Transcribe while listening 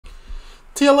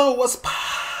TLO, what's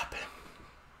poppin'?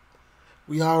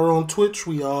 We are on Twitch.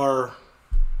 We are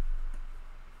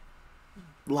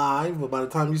live, but by the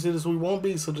time you see this, we won't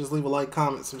be. So just leave a like,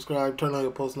 comment, subscribe, turn on your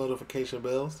post notification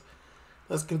bells.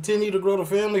 Let's continue to grow the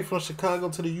family from Chicago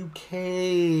to the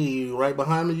UK. Right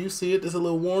behind me, you see it. There's a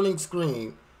little warning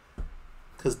screen.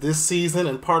 Because this season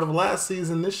and part of last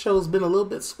season, this show's been a little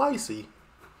bit spicy.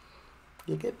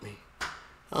 You get me?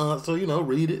 So, you know,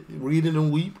 read it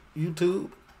and weep. YouTube.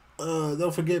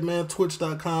 Don't forget, man,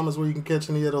 twitch.com is where you can catch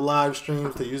any of the live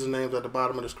streams. The username's at the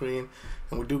bottom of the screen.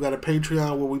 And we do got a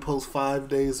Patreon where we post 5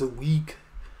 days a week.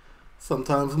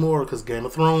 Sometimes more, because Game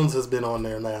of Thrones has been on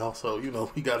there now. So, you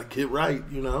know, we got to get right,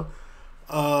 you know.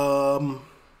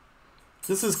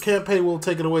 This is Campaign Will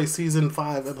Take It Away, Season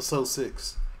 5, Episode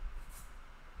 6.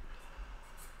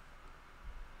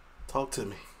 Talk to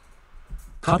me.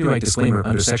 Copyright disclaimer.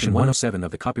 Under Section 107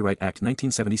 of the Copyright Act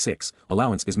 1976,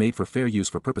 allowance is made for fair use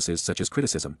for purposes such as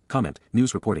criticism, comment,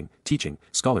 news reporting, teaching,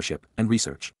 scholarship, and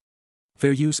research.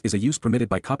 Fair use is a use permitted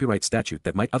by copyright statute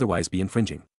that might otherwise be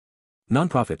infringing.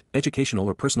 Nonprofit, educational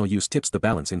or personal use tips the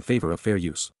balance in favor of fair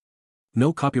use.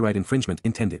 No copyright infringement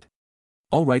intended.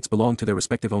 All rights belong to their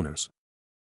respective owners.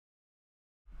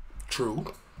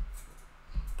 True.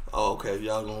 Oh, okay.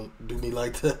 Y'all gonna do me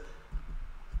like that?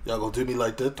 Y'all gonna do me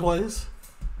like that twice?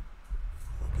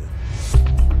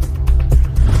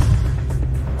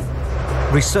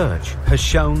 Research has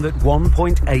shown that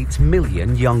 1.8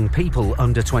 million young people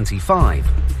under 25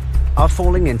 are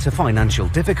falling into financial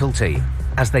difficulty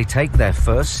as they take their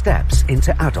first steps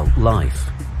into adult life.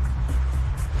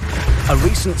 A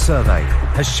recent survey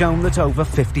has shown that over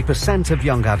 50% of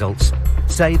young adults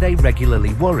say they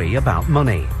regularly worry about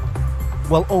money,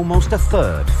 while almost a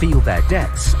third feel their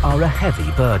debts are a heavy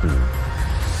burden.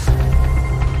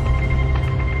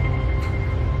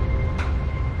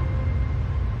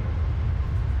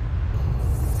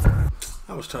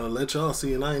 I was trying to let y'all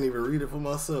see, and I ain't even read it for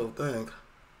myself. Dang.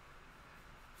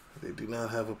 They do not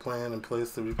have a plan in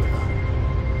place to repay.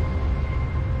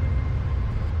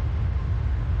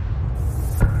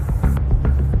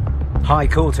 High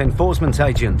Court Enforcement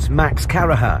Agent Max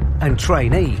Caraher and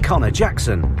trainee Connor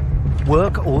Jackson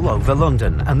work all over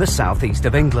London and the southeast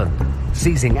of England,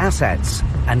 seizing assets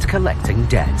and collecting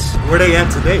debts. Where they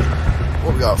at today?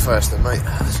 What we got first then, mate?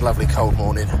 It's a lovely cold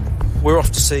morning. We're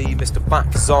off to see Mr.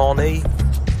 Baczany.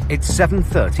 It's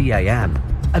 7:30 a.m.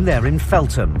 and they're in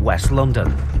Feltham, West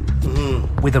London,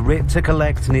 with a writ to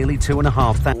collect nearly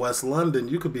 £2,500 West London,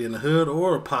 you could be in the hood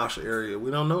or a posh area.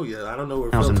 We don't know yet. I don't know where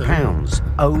Feltham is.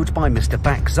 owed by Mr.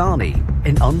 Baczany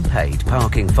in unpaid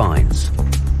parking fines.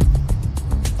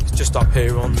 It's just up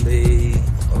here on the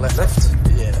left.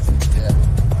 Yeah.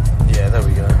 Yeah, there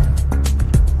we go.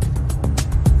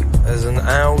 There's an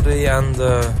Audi and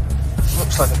a...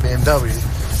 Looks like a BMW.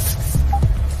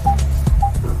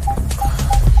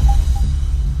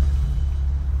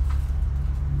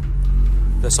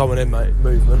 There's someone in, mate.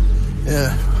 Movement.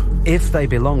 Yeah. If they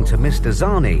belong to Mr.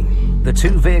 Zani, the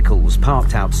two vehicles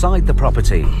parked outside the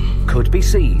property could be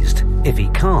seized if he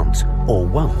can't or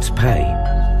won't pay.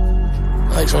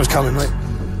 Thanks, I was coming, mate.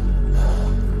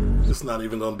 It's not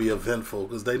even going to be eventful,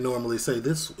 because they normally say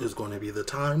this is going to be the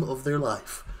time of their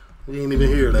life. We ain't even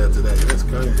hear that today. That's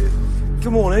crazy.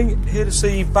 Good morning. Here to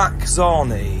see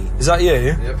Baczany. Is that you?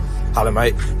 Yep. Hello,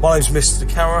 mate. My name's Mr.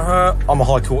 Caraher. I'm a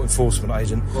High Court Enforcement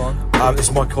Agent. Go on. This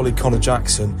is my colleague Connor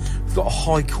Jackson. We've got a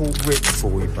High Court writ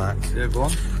for you back. Yeah, go on.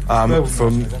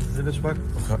 From This way.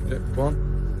 Okay. Yeah, go on.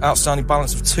 outstanding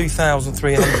balance of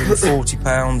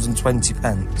 £2,340 and 20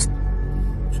 pence.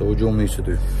 So what do you want me to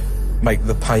do? Make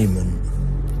the payment.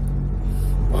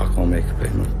 Well, I can't make a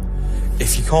payment.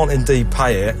 If you can't indeed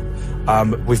pay it,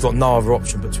 we've got no other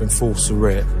option but to enforce the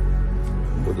writ.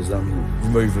 What does that mean?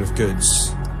 Removal of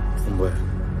goods. From where?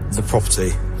 The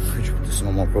property. This is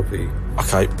not my property.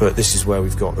 Okay, but this is where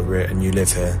we've got the writ and you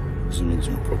live here. Doesn't mean it's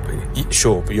my property.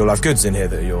 Sure, but you'll have goods in here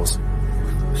that are yours.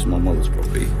 This is my mother's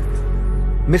property.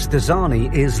 Mr.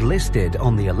 Zani is listed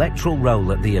on the electoral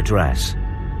roll at the address.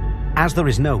 As there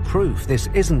is no proof this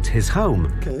isn't his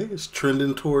home, Okay, it's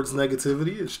trending towards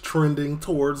negativity.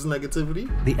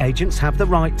 the agents have the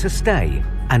right to stay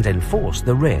and enforce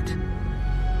the writ.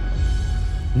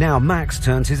 Now Max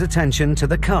turns his attention to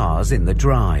the cars in the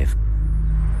drive.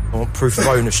 I want proof of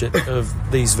ownership of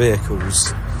these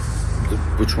vehicles.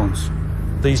 Which ones?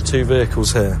 These two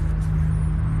vehicles here.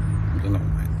 I don't know,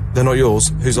 mate. They're not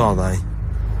yours. Whose are they?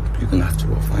 You're gonna have to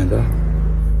find out.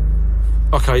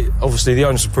 Okay, obviously the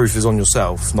onus of proof is on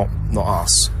yourself, not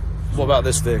us. What about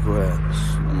this vehicle here?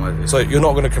 It's not my vehicle. So you're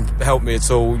not going to help me at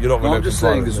all? You're not No, going I'm to just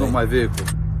saying it's not my vehicle.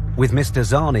 With Mr.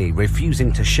 Zani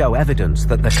refusing to show evidence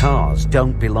that the cars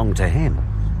don't belong to him,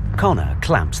 Connor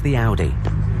clamps the Audi,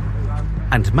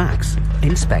 and Max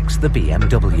inspects the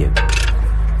BMW.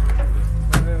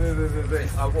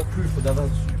 I've got proof of that.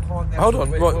 Hold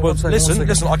on, right, well,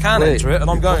 listen, I can enter it,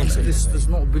 and I'm going to. This does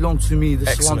not belong to me,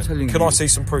 this is what I'm Excellent. telling you. Can I see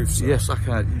some proof, sir? Yes, I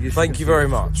can. Thank you very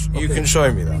much. You can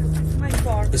show me that. My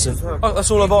car. Listen,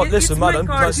 that's all I've asked. Listen, It's my madam,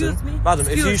 car. listen, Excuse me. madam, if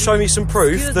you Excuse show me some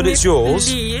proof Excuse that me, it's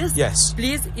yours, please, yes.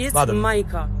 Please, it's Madam. my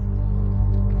car.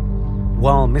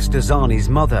 While Mr. Zani's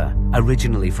mother,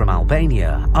 originally from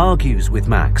Albania, argues with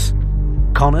Max,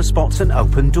 Connor spots an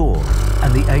open door,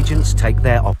 and the agents take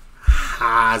their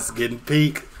It's getting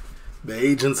peak. The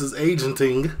agents is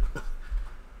agenting.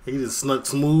 He just snuck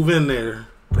smooth in there.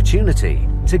 opportunity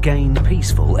to gain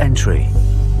peaceful entry.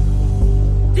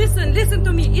 Listen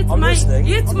to me. It's I'm my, listening.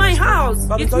 it's I'm my listening. house.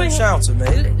 Madam, It's don't my shout at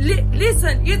me.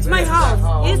 Listen, it's my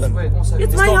house. It's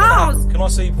my not gonna house. happen. Can I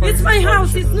see proof? It's my of house.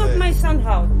 ownership It's of not this? my son's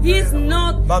house. He's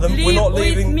not. Madam, we're not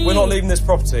leaving. With me. We're not leaving this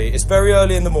property. It's very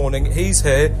early in the morning. He's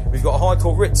here. We've got a high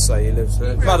court writ to say he lives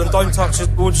here. Madam, don't touch it.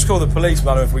 We'll just call the police,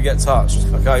 madam, if we get touched.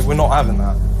 Okay, we're not having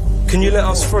that. Can you let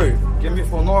us through? Give me a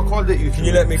phone. No, I can't let you. Can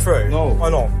you let me through? No. Why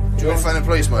not? Do you want to phone the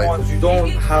police, mate? You don't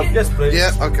have. Yes, please.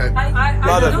 Yeah, okay.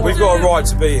 Madam, we've got a right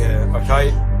to be here.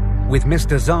 Okay. With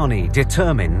Mr. Zani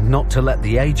determined not to let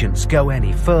the agents go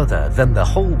any further than the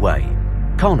hallway,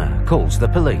 Connor calls the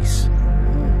police.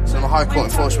 So I'm a High Court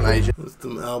enforcement agent. It's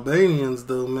them Albanians,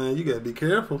 though, man. You gotta be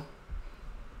careful.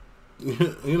 You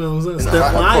know what I'm saying? Step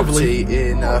At a lively. property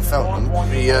in Feltham.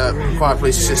 We require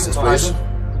police assistance, please.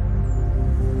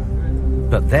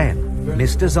 But then,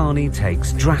 Mr. Zani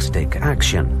takes drastic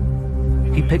action.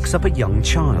 He picks up a young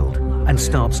child and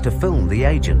starts to film the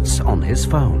agents on his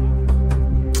phone.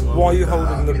 Why are you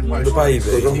holding the I'm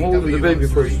baby? holding the baby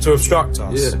for you. To obstruct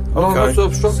us? Yeah. No, I'm not Okay. to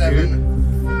obstruct you.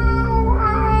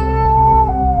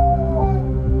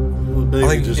 I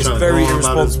think it's very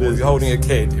irresponsible if you're holding a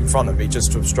kid in front of me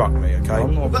just to obstruct me, okay?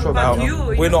 I'm not obstructing.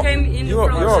 But We're not. came in You're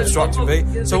front obstructing of me.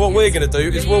 the- So what we're going to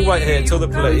do is we'll wait here till the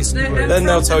police, then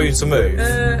they'll tell you to move.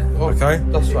 Okay?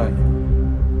 That's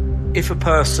fine. If a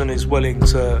person is willing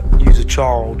to use a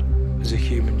child as a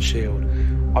human shield,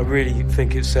 I really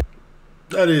think it's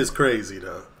That is crazy,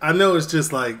 though. I know it's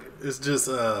just like, it's just,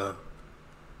 you know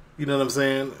what I'm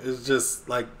saying? It's just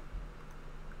like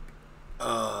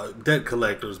debt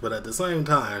collectors, but at the same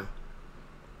time,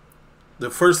 the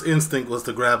first instinct was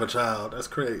to grab a child. That's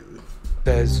crazy.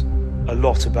 says a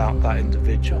lot about that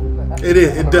individual. It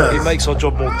is. It does. It makes our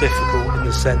job more difficult in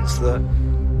the sense that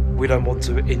we don't want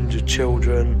to injure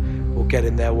children or get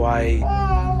in their way.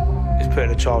 It's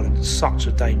putting a child in such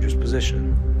a dangerous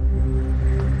position.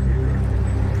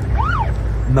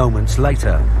 Moments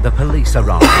later, the police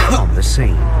arrive on the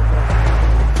scene,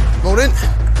 Morning.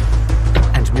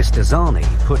 and Mr. Zani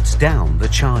puts down the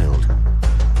child.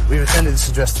 We've attended this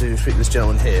address to speak to this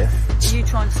gentleman here. Are you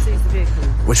trying to seize the vehicle?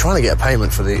 We're trying to get a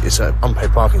payment for the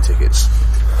unpaid parking tickets.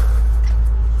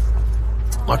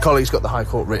 My colleague's got the High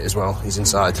Court writ as well. He's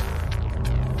inside.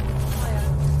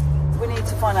 We need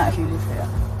to find out if you live here.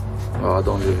 Oh, I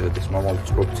don't live here. This is my mom's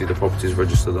property. The property is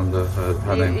registered under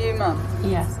her name. You mum?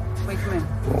 Yes. We come in.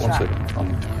 One Chat. second.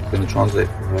 I'm going to translate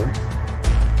for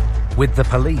her. With the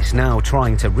police now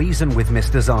trying to reason with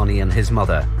Mr. Zani and his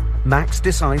mother, Max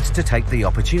decides to take the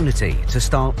opportunity to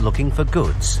start looking for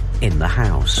goods in the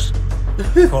house.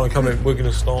 Connor, come in. We're going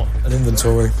to start an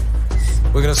inventory.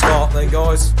 We're going to start then,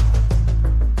 guys.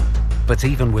 But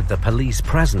even with the police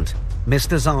present,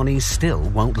 Mr. Zani still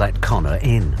won't let Connor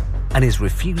in and is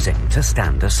refusing to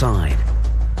stand aside.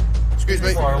 Excuse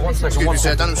me. Sorry, one second, Excuse one me,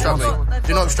 sir. second. Don't obstruct me.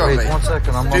 Do not obstruct Wait, me. 1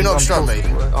 second. Do not obstruct me.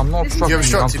 I'm not obstructing You're you. I'm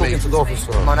obstructing me. talking to the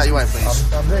officer. Mind out your way,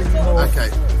 please. Okay.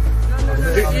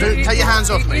 Take your hands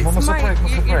off me. Mama, Right.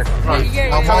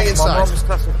 Yeah, I'm coming inside.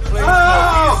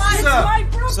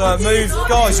 So move,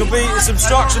 guys. It's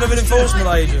obstruction of an enforcement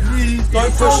agent.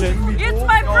 Don't push it. It's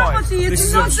my property. This It's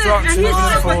is not obstruction of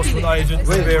an enforcement agent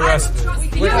to be arrested.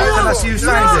 Can I see you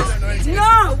sign it?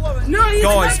 No, it's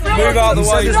Guys, my property. move out of the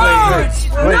way, please.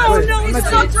 No,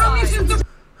 it's not permission to.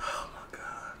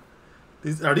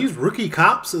 Are these rookie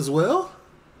cops as well?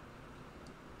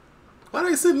 Why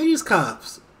they sending these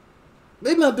cops?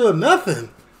 They not doing nothing.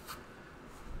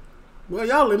 Well,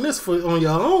 y'all in this for on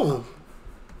your own.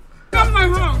 Come my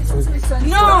home.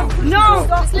 No.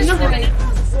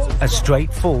 A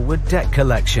straightforward debt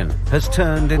collection has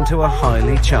turned into a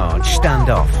highly charged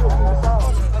standoff.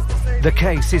 The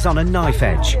case is on a knife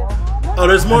edge, Oh,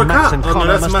 there's more and Max cops. and Oh, no,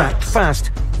 Connor that's must act Max.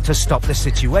 fast to stop the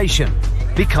situation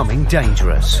becoming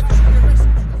dangerous.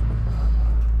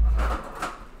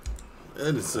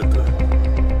 That is simple.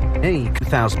 Need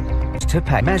 2,000 to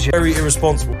pay. Measure. Very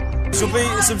irresponsible.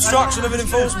 It's obstruction of an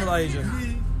enforcement agent.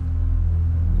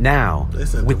 Now,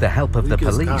 with the help of the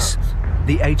police,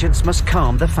 the agents must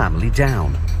calm the family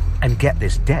down and get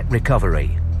this debt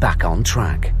recovery back on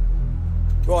track.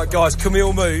 Right, guys, can we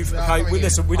all move? Okay,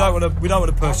 listen, we don't want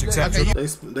to push, etc.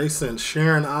 They sent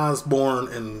Sharon Osbourne,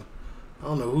 and I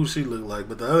don't know who she looked like,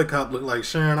 but the other cop looked like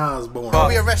Sharon Osbourne. You'll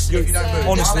be arrested if you don't move.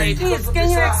 Honestly, If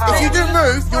you do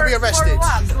move, you'll be arrested.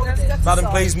 madam,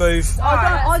 please move.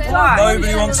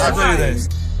 Nobody wants to do this.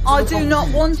 I do not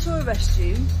want to arrest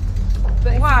you.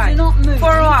 But if Why? you do not move...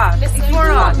 For what? For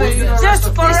what?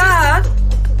 Just for us?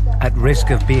 At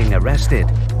risk of being arrested,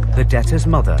 the debtor's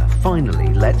mother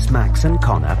finally lets Max and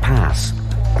Connor pass.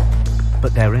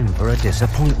 But they're in for a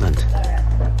disappointment.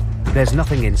 There's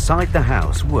nothing inside the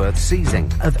house worth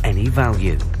seizing of any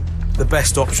value. The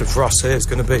best option for us here is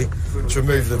going to be to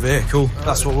remove the vehicle.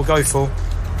 That's what we'll go for.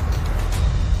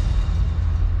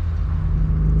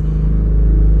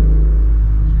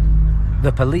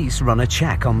 The police run a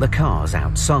check on the cars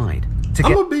outside to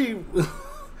get... I'm gonna be...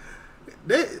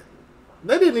 they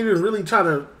didn't even really try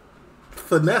to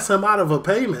finesse him out of a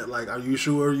payment. Like, are you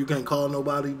sure you can't call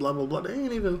nobody, blah, blah, blah. They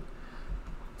ain't even...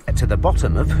 to the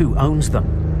bottom of who owns them.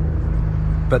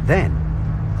 But then,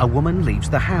 a woman leaves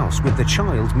the house with the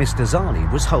child Mr.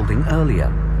 Zani was holding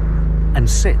earlier and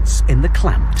sits in the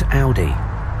clamped Audi.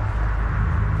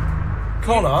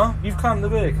 Connor, you've clamped the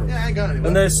vehicle. Yeah, I ain't going anywhere.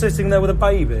 And they're sitting there with a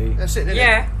baby. They're sitting in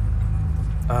Yeah.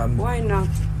 Why not?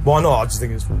 Why not? I just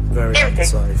think it's very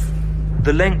unsafe.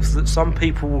 The lengths that some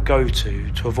people will go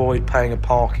to avoid paying a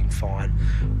parking fine,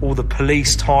 or the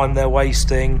police time they're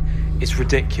wasting, it's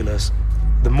ridiculous.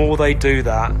 The more they do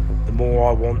that, the more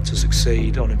I want to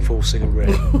succeed on enforcing a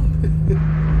writ.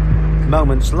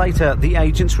 Moments later, the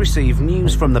agents receive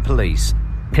news from the police,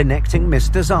 connecting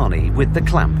Mr. Zani with the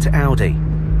clamped Audi.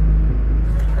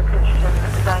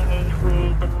 Zani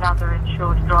with another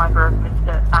insured driver of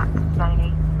Mr.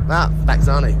 Zani. Back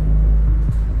Zani.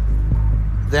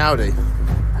 The Audi.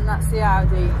 And that's the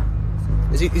Audi.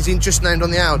 Is he just named on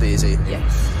the Audi, is he?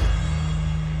 Yes.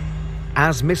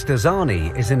 As Mr.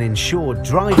 Zani is an insured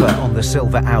driver on the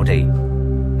silver Audi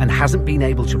and hasn't been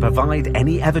able to provide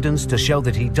any evidence to show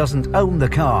that he doesn't own the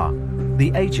car,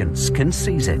 the agents can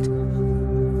seize it.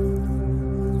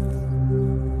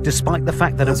 Despite the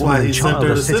fact that a woman and child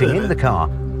are sitting in the car,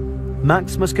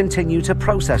 Max must continue to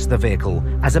process the vehicle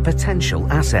as a potential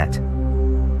asset.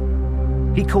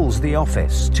 He calls the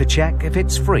office to check if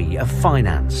it's free of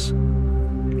finance.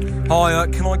 Hi,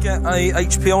 can I get a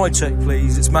HPI check,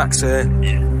 please? It's Max here.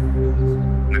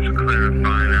 Looks clear of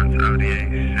finance, Audi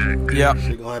A6. Yeah.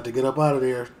 She's gonna have to get up out of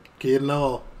there, kid and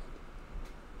all.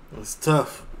 It's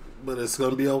tough, but it's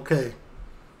gonna be okay.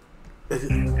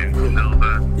 In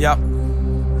silver. Yep.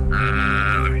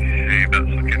 Let me see, that's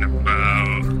looking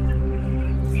about...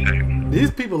 Same.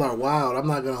 These people are wild, I'm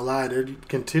not gonna lie. They're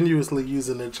continuously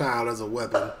using their child as a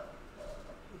weapon.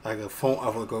 Like a phone,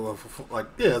 like,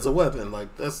 yeah, it's a weapon.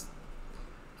 Like, that's...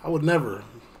 I would never.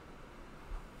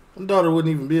 My daughter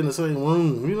wouldn't even be in the same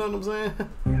room. You know what I'm saying?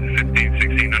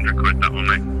 1,600 quid, that one,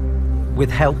 mate. With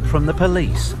help from the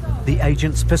police, the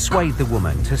agents persuade the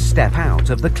woman to step out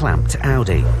of the clamped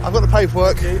Audi. I've got the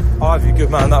paperwork. Oh, if you're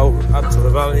good, man, that'll add to the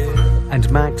value. And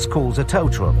Max calls a tow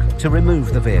truck to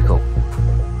remove the vehicle.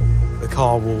 The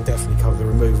car will definitely cover the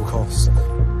removal costs.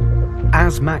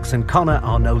 As Max and Connor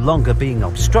are no longer being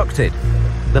obstructed,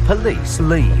 the police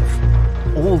leave.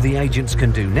 All the agents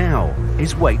can do now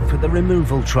is wait for the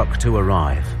removal truck to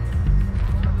arrive.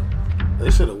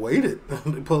 They should have waited,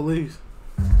 the police.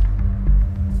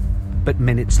 But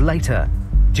minutes later,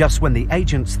 just when the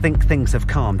agents think things have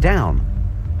calmed down,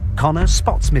 Connor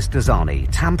spots Mr. Zani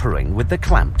tampering with the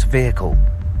clamped vehicle.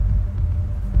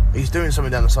 He's doing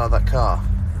something down the side of that car.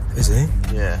 Is he?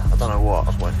 Yeah, I don't know what.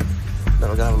 I'll wait. Then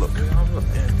we'll go have a look.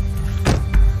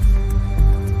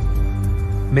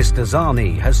 Mr.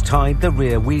 Zani has tied the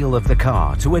rear wheel of the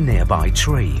car to a nearby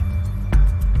tree.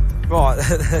 Right,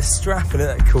 they're strapping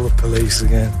it. Call the police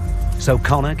again. So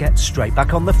Connor gets straight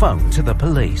back on the phone to the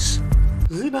police.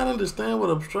 Does he not understand what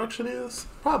obstruction is?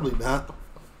 Probably not.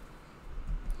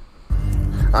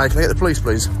 Alright, can I get the police,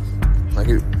 please? Thank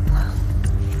you.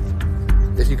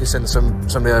 If you could send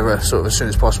somebody over sort of as soon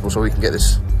as possible so we can get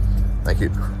this. Thank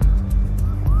you.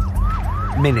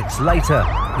 Minutes later,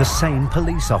 the same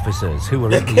police officers who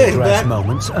were at the address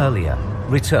moments earlier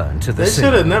return to the scene. They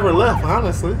should have never left,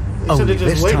 honestly. They Only should have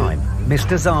just this waited. time,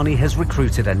 Mr. Zani has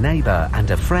recruited a neighbour and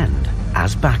a friend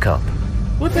as backup.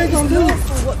 What they gonna do?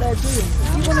 For what they're doing.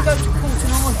 If you want to go to court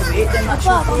and argue it, then that's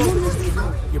your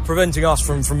problem. You're preventing us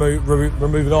from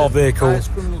removing our vehicle.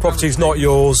 Property's not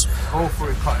yours. All for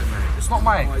it cutting, mate. It's not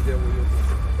mine.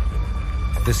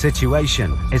 The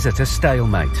situation is at a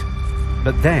stalemate.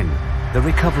 But then, the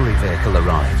recovery vehicle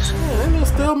arrives. Yeah, ain't no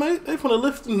stalemate. They finna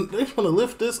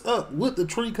lift this up with the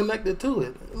tree connected to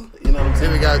it. You know what I'm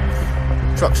saying? Here we go.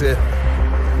 Truck's here.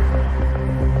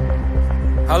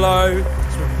 Hello.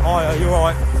 Hi, are you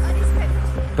alright?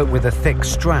 But with a thick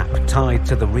strap tied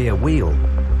to the rear wheel,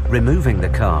 removing the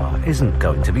car isn't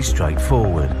going to be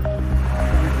straightforward.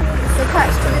 It's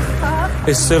attached to this car?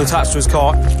 It's still attached to his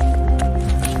car.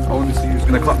 I want to see who's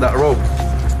going to clap that rope.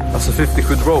 That's a 50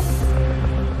 quid rope.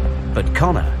 But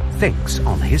Connor thinks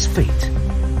on his feet.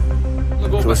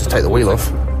 So let's take the wheel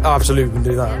off. Oh, absolutely, we can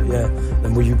do that, yeah.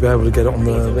 Then will you be able to get it on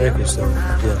the vehicle still?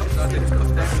 Yeah.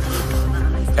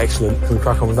 Excellent. Can we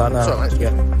crack on with that now? Sorry, mate.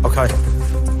 Yeah. Okay.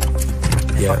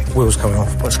 Yeah, wheels coming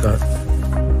off. Let's go.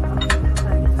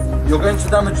 You're going to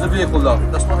damage the vehicle, though.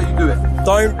 That's not how you do it.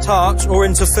 Don't touch or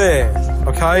interfere,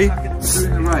 okay? You're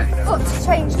doing it right. I've got to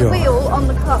change the wheel on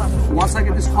the car. Once I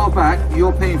get this car back,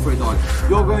 you're paying for it, dog.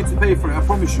 You're going to pay for it, I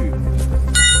promise you. You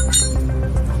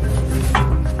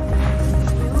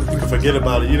can forget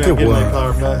about it. You didn't get that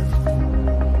car back.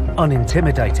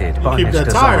 Unintimidated by Mr.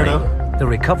 Zani, the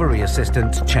recovery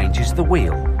assistant changes the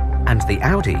wheel, and the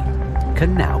Audi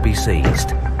can now be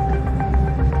seized.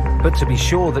 But to be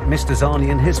sure that Mr.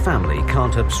 Zani and his family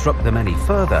can't obstruct them any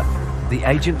further, the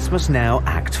agents must now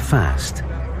act fast.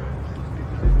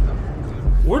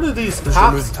 What are these Just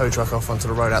cops? remove the tow truck off onto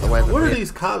the road out the way. What are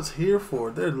these cops here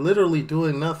for? They're literally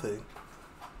doing nothing.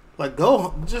 Like,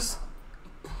 go, just...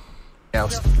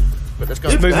 else. But let's go.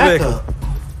 Get move the back vehicle. up.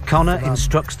 Connor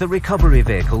instructs the recovery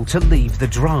vehicle to leave the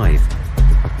drive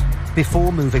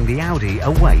before moving the Audi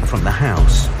away from the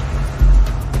house.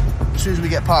 As soon as we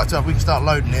get parked up, we can start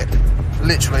loading it.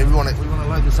 Literally, we want to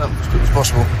load this up as quick as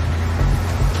possible.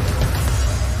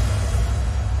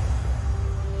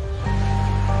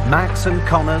 Max and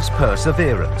Connor's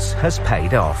perseverance has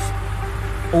paid off.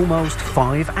 Almost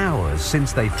 5 hours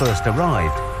since they first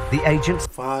arrived, the agents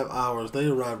 5 hours. They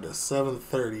arrived at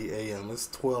 7:30 a.m. It's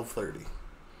 12:30.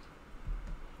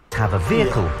 have a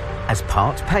vehicle as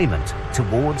part payment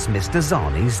towards Mr.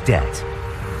 Zani's debt.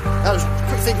 That was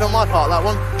quick thinking on my part, that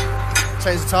one.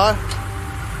 Change the tyre.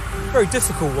 Very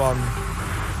difficult one.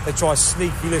 They try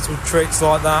sneaky little tricks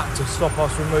like that to stop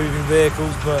us from moving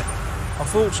vehicles, but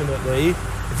unfortunately,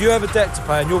 if you have a debt to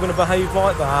pay and you're going to behave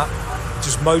like that, it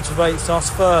just motivates us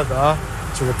further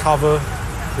to recover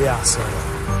the asset.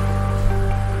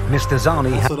 Mr.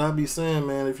 Zani That's what I be saying,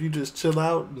 man. If you just chill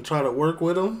out and try to work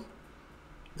with them,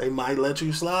 they might let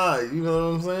you slide. You know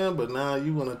what I'm saying? But now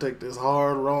you want to take this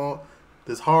hard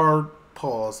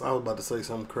pause. I was about to say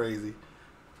something crazy.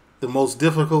 The most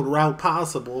difficult route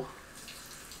possible.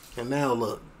 And now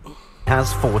look.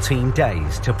 has 14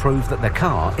 days to prove that the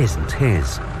car isn't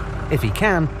his. If he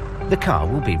can, the car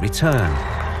will be returned.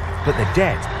 But the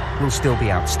debt will still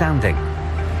be outstanding.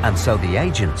 And so the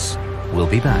agents will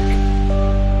be back.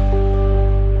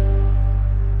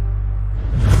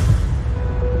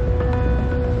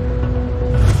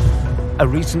 A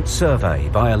recent survey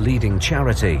by a leading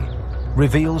charity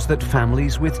reveals that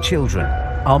families with children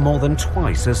are more than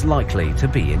twice as likely to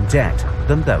be in debt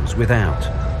than those without.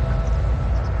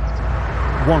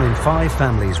 1 in 5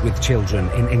 families with children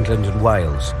in England and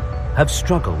Wales have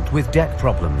struggled with debt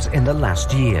problems in the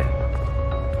last year,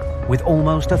 with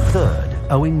almost a third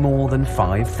owing more than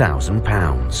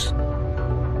 £5,000.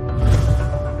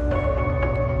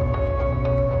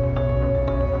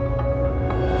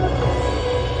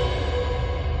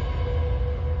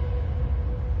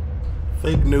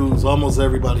 Fake news. Almost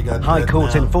everybody got High debt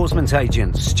Court now. enforcement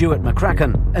agents Stuart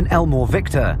McCracken and Elmore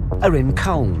Victor are in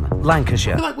Colne, I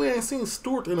Lancashire. feel like we ain't seen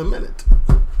Stuart in a minute.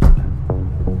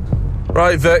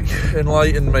 Right, Vic,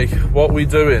 enlighten me. What are we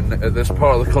doing at this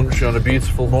part of the country on a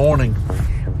beautiful morning?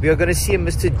 We are going to see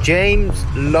Mr. James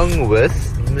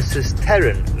Longworth, Mrs.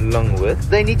 Terran Longworth.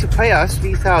 They need to pay us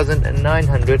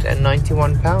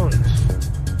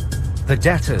 £3,991. The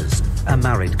debtors, a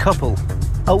married couple,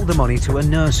 owe the money to a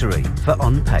nursery for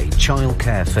unpaid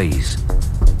childcare fees.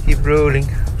 Keep rolling,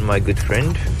 my good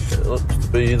friend. It looks to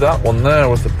be that one there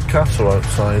with the Picasso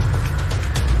outside.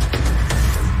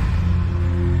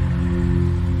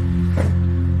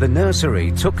 The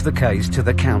nursery took the case to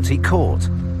the county court,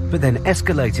 but then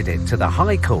escalated it to the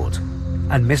High Court,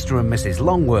 and Mr. and Mrs.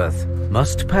 Longworth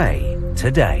must pay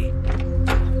today.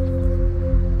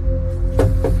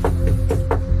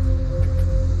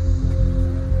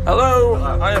 Hello,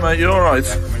 hiya mate, you alright?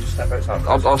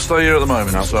 I'll stay here at the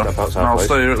moment, sir. I'll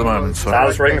stay here at the moment, sir.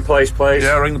 Let's ring the police, please.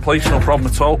 Yeah, ring the police, no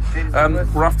problem at all.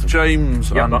 We're after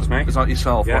James. Yeah, that's me. Is that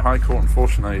yourself? Yeah. We're High Court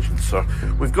enforcement agents, sir.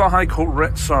 We've got a High Court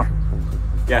writ, sir.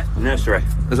 Yeah, nursery.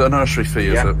 Is it a nursery fee,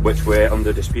 is it? Which we're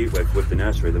under dispute with the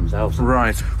nursery themselves.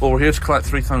 Right. Well, we're here to collect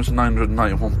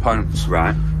 £3,991.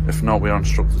 Right. If not, we are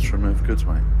instructed to remove goods,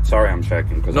 mate. Sorry, I'm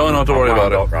shaking. No, don't worry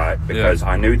about it. Right, because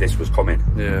I knew this was coming.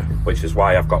 Yeah. Which is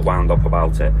why I've got wound up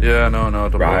about it. Yeah, no,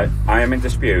 don't worry. Right. I am in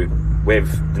dispute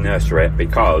with the nursery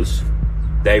because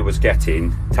they was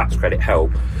getting tax credit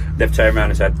help. They've turned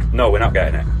around and said, no, we're not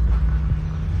getting it.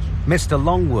 Mr.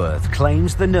 Longworth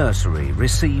claims the nursery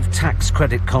received tax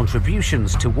credit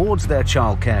contributions towards their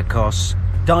childcare costs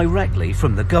directly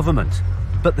from the government,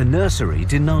 but the nursery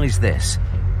denies this,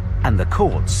 and the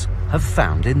courts have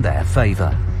found in their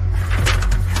favour.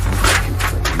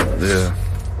 Yeah.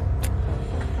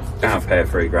 Can't pay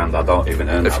 £3 grand, I don't even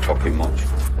earn that fucking much.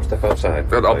 Step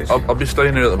outside. I'll be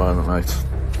staying here at the moment, mate.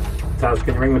 Taz,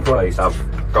 can you ring the police?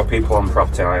 I've got people on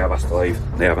property I have asked to leave.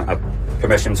 They haven't had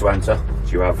permission to enter.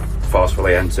 You have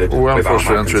forcefully entered. Well, we haven't without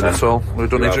forcefully my entered at all. We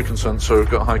don't need your consent, so we've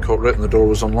got a High Court writ and the door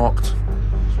was unlocked.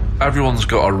 Everyone's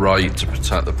got a right to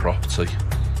protect the property.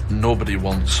 Nobody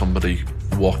wants somebody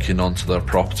walking onto their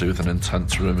property with an intent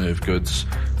to remove goods,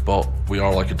 but we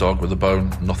are like a dog with a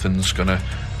bone. Nothing's going to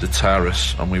deter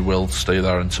us, and we will stay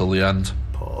there until the end.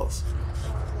 Pause.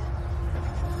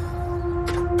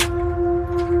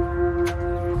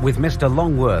 With Mr.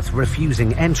 Longworth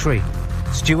refusing entry,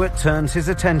 Stuart turns his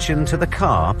attention to the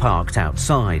car parked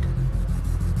outside.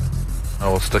 I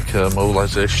will stick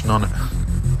mobilisation on it.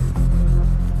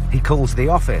 He calls the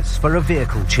office for a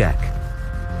vehicle check.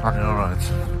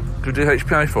 Alright. Could you do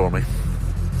HPI for me?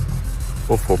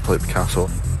 Or full-plate Picasso?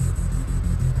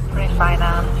 Pretty fine,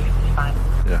 fine.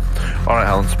 Yeah. Alright,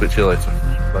 Helen, speak to you later.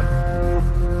 Bye.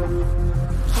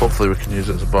 Hopefully we can use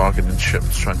it as a bargaining chip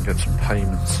to try and get some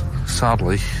payments.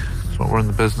 Sadly, it's what we're in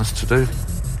the business to do.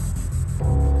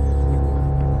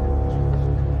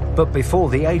 But before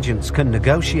the agents can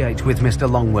negotiate with Mr.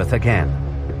 Longworth again,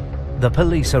 the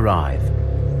police arrive.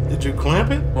 Did you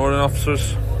clamp it? Morning,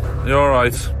 officers. You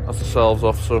alright? That's the sales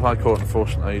officer, High Court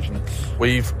enforcement agents.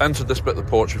 We've entered this bit of the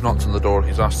porch, we've knocked on the door,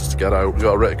 he's asked us to get out, we've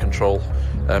got a writ of control,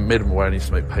 made him aware he needs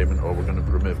to make payment or we're going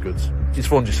to remove goods. He's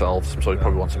phoned yourselves, so he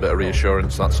probably wants a bit of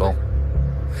reassurance, that's all.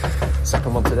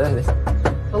 Second one today, this.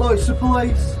 Hello, it's the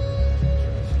police.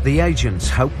 The agents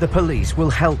hope the police will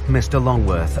help Mr.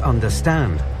 Longworth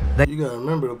understand that... You gotta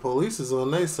remember, the police is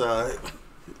on their side.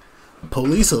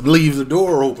 Police will leave the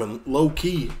door open,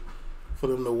 low-key, for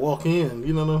them to walk in,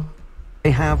 you know?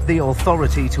 They have the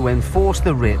authority to enforce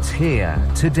the writs here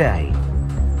today.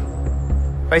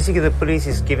 Basically, the police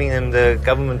is giving them the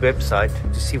government website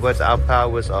to see what our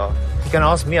powers are. You can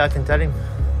ask me, I can tell him.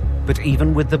 But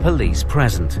even with the police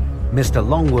present, Mr.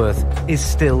 Longworth is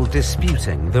still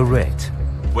disputing the writ.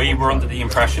 We were under the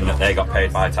impression that they got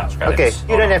paid by tax credits.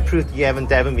 Okay, you don't have proof you haven't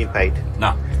been paid.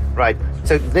 No. Right,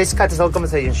 so let's cut this whole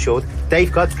conversation short. They've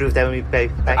got proof they haven't been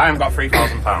paid. I haven't got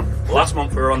 £3,000. Last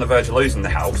month we were on the verge of losing the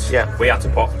house. Yeah. We had to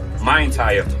put my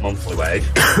entire monthly wage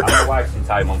and my wife's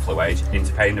entire monthly wage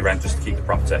into paying the rent just to keep the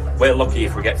property. We're lucky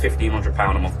if we get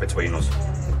 £1,500 a month between us.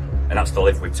 And that's to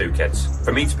live with 2 kids.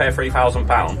 For me to pay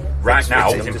 £3,000 right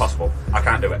now is impossible. I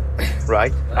can't do it.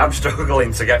 Right. I'm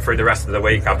struggling to get through the rest of the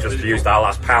week. I've just used our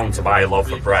last £1 to buy a loaf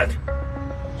of bread.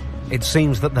 It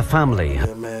seems that the family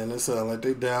Yeah, man, it sounds like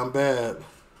they down bad.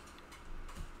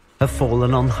 have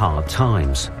fallen on hard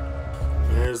times.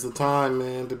 Here's the time,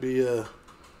 man, to be a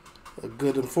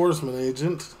good enforcement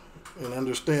agent and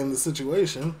understand the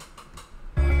situation.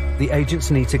 The agents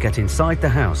need to get inside the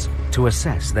house to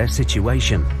assess their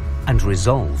situation and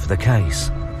resolve the case.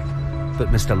 But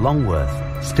Mr.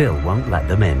 Longworth still won't let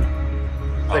them in.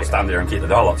 I'll stand there and keep the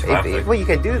door locked. Well, you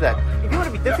can do that. If you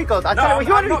want to be difficult, I tell you, if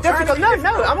you want to be difficult, no, I'm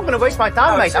not going to waste my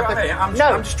time, mate. I'm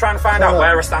just trying to find out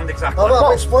where I stand exactly.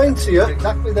 I'll explain to you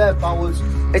exactly their powers.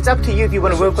 It's up to you if you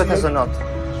want to work with us or not.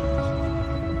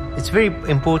 It's very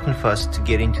important for us to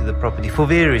get into the property for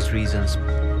various reasons.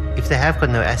 If they have got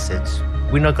no assets,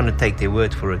 we're not going to take their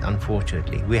word for it,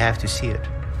 unfortunately. We have to see it.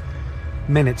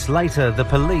 Minutes later, the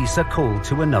police are called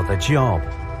to another job.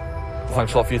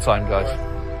 Thanks a lot for your time, guys.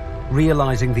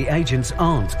 Realising the agents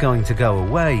aren't going to go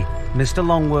away, Mr.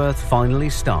 Longworth finally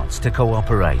starts to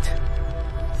cooperate.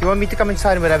 You want me to come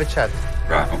inside and we'll have a chat?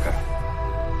 Right,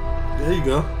 okay. There you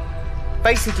go.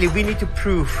 Basically, we need to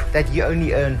prove that you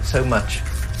only earn so much.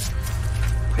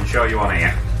 I can show you on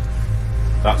here.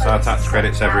 That's our tax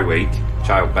credits every week.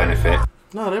 Child benefit.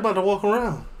 No, they're about to walk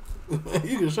around.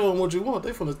 You can show them what you want.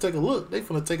 They finna take a look. They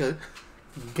finna take a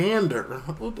gander.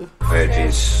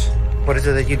 Wages. What is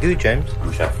it that you do, James? I'm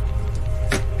a chef.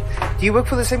 Do you work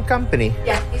for the same company?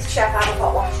 Yeah, he's a chef. I'm a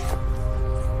pot wash.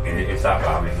 It's that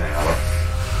bad, isn't it?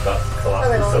 That's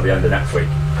collapsed until the end of next week.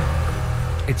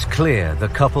 It's clear the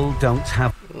couple don't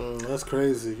have... That's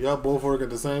crazy. Y'all both work at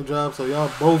the same job, so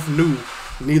y'all both knew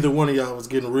neither one of y'all was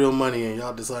getting real money, and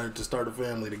y'all decided to start a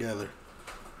family together.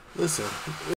 Listen,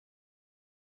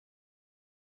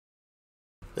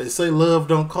 they say love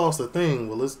don't cost a thing.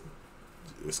 Well, it's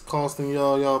costing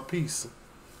y'all peace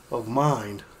of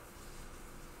mind.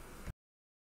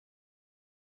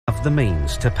 Have the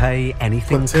means to pay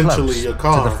anything close Potentially to a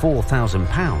car. the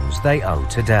 £4,000 they owe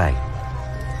today.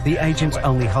 The agent's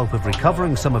only hope of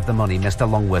recovering some of the money Mr.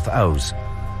 Longworth owes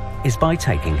is by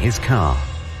taking his car.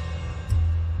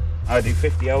 I do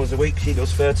 50 hours a week, she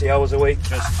does 30 hours a week.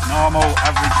 Just normal,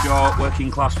 average Joe, working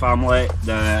class family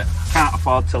that can't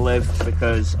afford to live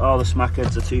because all the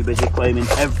smackheads are too busy claiming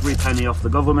every penny off the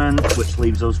government, which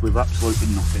leaves us with absolutely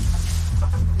nothing.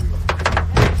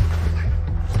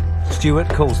 Stuart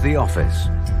calls the office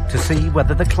to see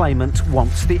whether the claimant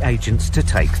wants the agents to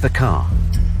take the car.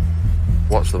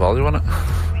 What's the value on it?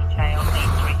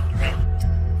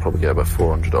 Probably get about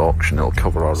 400 at auction. It'll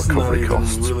cover our recovery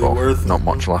costs, really but worth not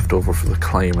much left over for the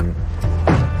claimant.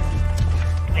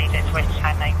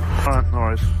 Alright, no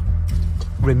worries.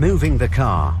 Removing the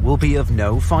car will be of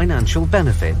no financial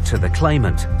benefit to the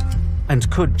claimant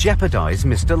and could jeopardise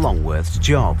Mr. Longworth's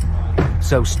job.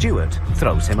 So Stuart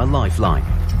throws him a lifeline.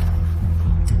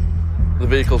 The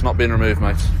vehicle's not being removed,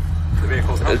 mate. The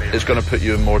vehicle's not being It's going to put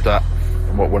you in more debt,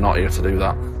 and we're not here to do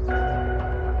that.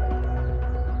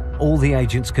 All the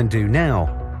agents can do now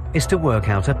is to work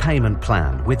out a payment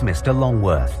plan with Mr.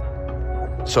 Longworth.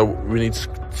 So we need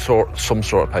some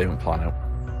sort of payment plan out.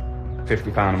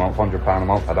 £50 a month, £100 a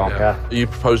month, I don't care. Are you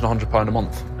proposing £100 a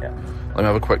month? Yeah. Let me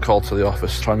have a quick call to the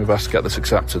office, try my best to get this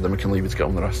accepted, then we can leave you to get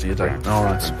on the rest of your day. All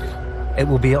right. It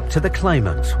will be up to the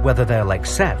claimant whether they'll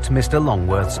accept Mr.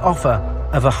 Longworth's offer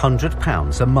of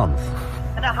 £100 a month.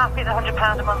 They're not happy with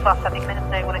 £100 a month off. I think minimum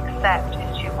they will accept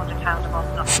is £200 a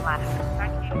month, nothing less.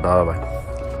 Thank you.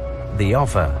 Bye-bye. The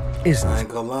offer isn't. I ain't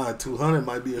gonna lie, 200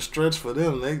 might be a stretch for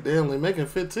them. They only making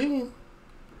 15.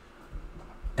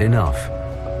 Enough.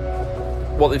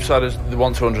 What they've said is they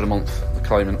want 200 a month, the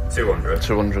claimant. 200.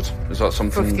 200. Is that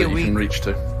something that you can reach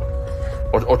to?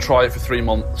 Or try it for 3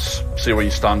 months, see where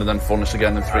you stand, and then phone us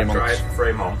again in 3 months. Try it for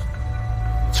 3 months.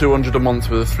 200 a month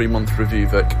with a 3-month review,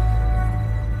 Vic.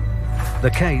 The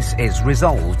case is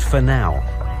resolved for now.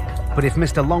 But if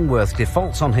Mr. Longworth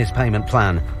defaults on his payment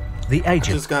plan, the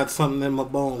agent... Just got something in my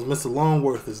bones. Mr.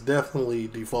 Longworth is definitely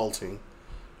defaulting.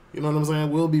 You know what I'm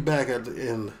saying? We'll be back at the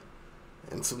end.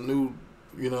 And some new,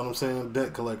 you know what I'm saying,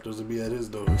 debt collectors will be at his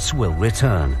door. ...will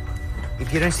return.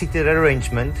 If you don't stick to that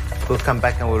arrangement, we'll come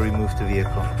back and we'll remove the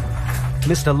vehicle.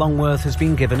 Mr. Longworth has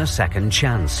been given a second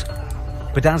chance.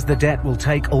 But as the debt will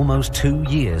take almost 2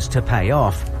 years to pay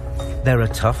off, there are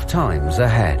tough times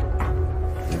ahead.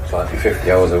 Looks like 50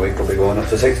 hours a week will be going up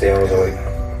to 60 hours a week.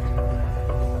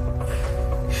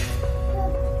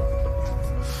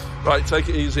 Right, take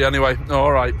it easy anyway.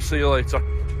 All right, see you later.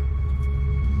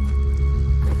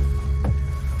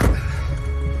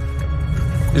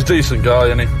 He's a decent guy,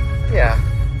 isn't he? Yeah.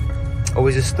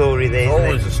 Always a story there.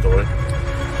 Always a story.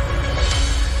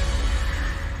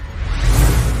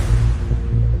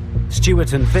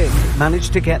 Stuart and Vic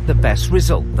managed to get the best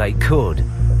result they could.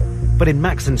 But in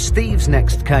Max and Steve's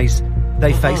next case,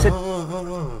 they face a...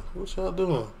 What y'all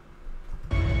doing?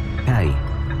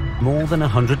 More than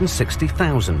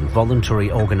 160,000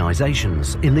 voluntary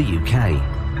organisations in the UK.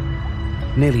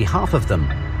 Nearly half of them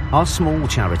are small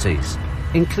charities,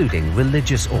 including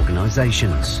religious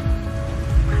organisations.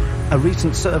 A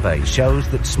recent survey shows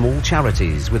that small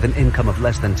charities with an income of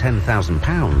less than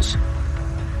 £10,000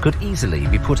 could easily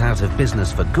be put out of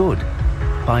business for good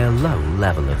by a low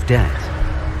level of debt.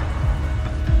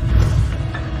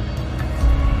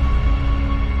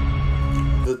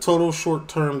 The total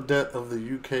short-term debt of the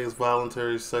UK's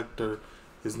voluntary sector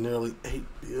is nearly $8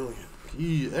 billion.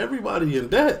 Everybody in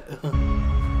debt.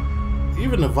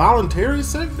 Even the voluntary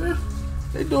sector?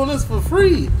 They doing this for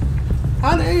free.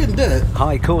 How they in debt?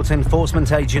 High Court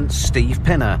enforcement agents Steve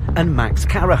Pinner and Max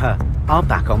Caraher are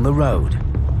back on the road.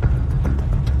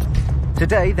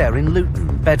 Today they're in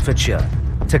Luton, Bedfordshire,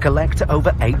 to collect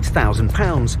over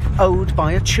 £8,000 owed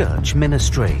by a church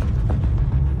ministry.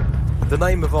 The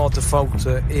name of our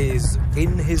defaulter is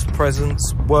In His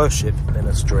Presence Worship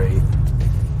Ministry.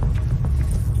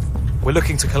 We're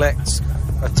looking to collect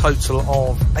a total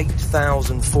of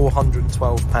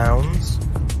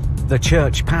 £8,412. The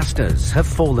church pastors have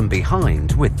fallen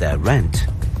behind with their rent.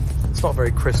 It's not a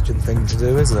very Christian thing to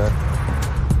do, is it?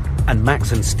 And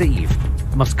Max and Steve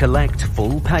must collect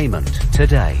full payment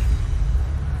today.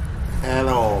 At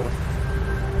all.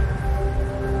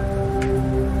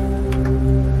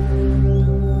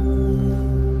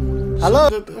 Hello?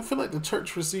 I feel like the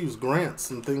church receives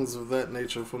grants and things of that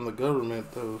nature from the government,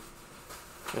 though.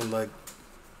 And, like,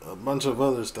 a bunch of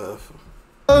other stuff.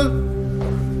 Hello?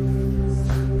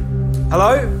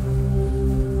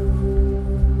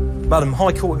 Madam,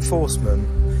 High Court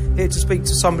Enforcement. Here to speak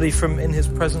to somebody from In His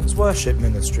Presence Worship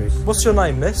Ministry. What's your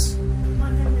name, miss? My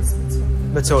name is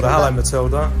Matilda. Matilda. Hello,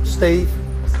 Matilda. Steve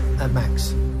and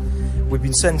Max. We've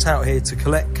been sent out here to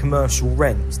collect commercial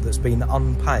rent that's been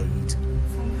unpaid.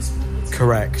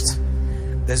 Correct.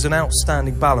 There's an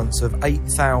outstanding balance of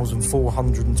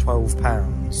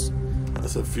 £8,412.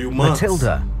 That's a few months.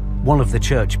 Matilda, one of the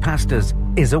church pastors,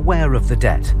 is aware of the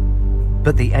debt,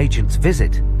 but the agent's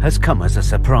visit has come as a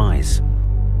surprise.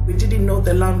 We didn't know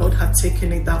the landlord had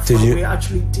taken it that far. We're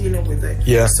actually dealing with it.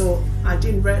 Yeah. So I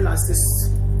didn't realise this,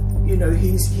 you know,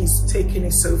 he's taken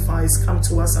it so far. It's come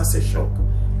to us as a shock.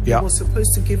 Yeah. He was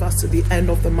supposed to give us to the end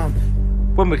of the month.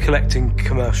 When we're collecting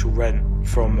commercial rent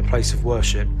from a place of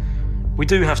worship, we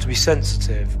do have to be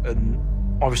sensitive, and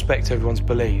I respect everyone's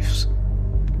beliefs,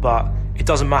 but it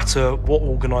doesn't matter what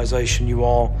organisation you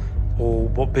are or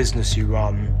what business you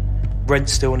run, rent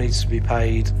still needs to be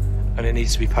paid, and it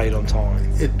needs to be paid on time.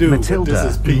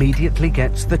 Matilda immediately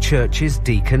gets the church's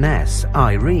deaconess,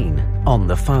 Irene, on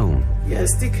the phone.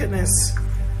 Yes, Deaconess.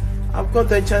 I've got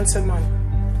the gentleman.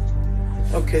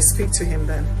 Okay, speak to him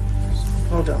then.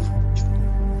 Hold on.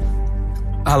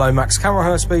 Hello, Max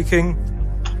Cameron speaking.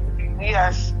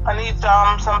 Yes, I need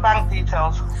some bank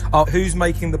details. Oh, who's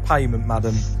making the payment,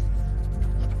 madam?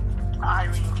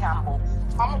 Irene Campbell.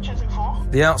 How much is it for?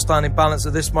 The outstanding balance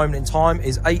at this moment in time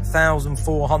is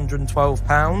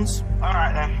 £8,412.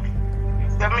 Alright then.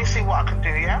 Let me see what I can do,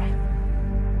 yeah?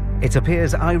 It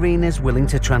appears Irene is willing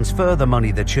to transfer the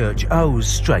money the church owes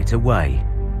straight away.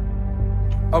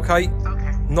 Okay,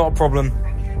 not a problem.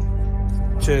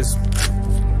 Cheers.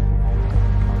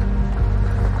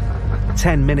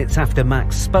 10 minutes after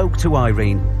Max spoke to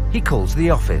Irene, he calls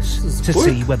the office to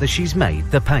see whether she's made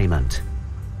the payment.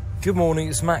 Good morning,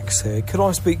 it's Max here. Could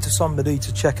I speak to somebody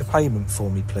to check a payment for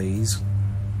me, please?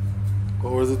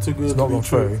 Or is it too good to be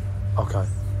true? Okay.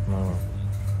 No.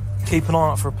 Keep an eye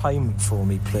out for a payment for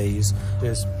me, please.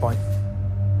 Cheers. Bye.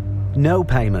 No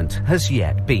payment has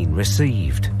yet been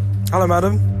received. Hello,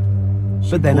 madam.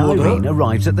 But then Irene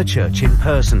arrives at the church in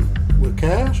person, with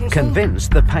cash or convinced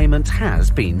the payment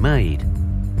has been made.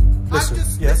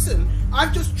 Listen,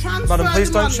 I've just transferred Madam, please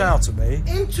the don't money shout at me.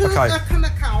 into Okay. an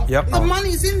account. Yep. The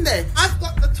money's in there. I've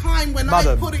got the time when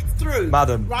I put it through.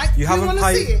 Madam, right? you haven't wanna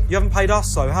paid. see it? You haven't paid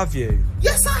us, though, have you?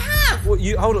 Yes, I have. Well,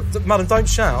 you hold on, madam. Don't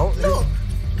shout. Look,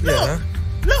 Yeah.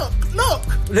 look.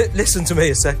 Listen to me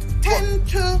a sec. 10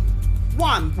 to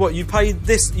 1. What, you paid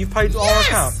this? You paid our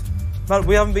account? Madam,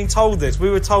 we haven't been told this. We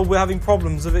were told we're having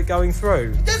problems of it going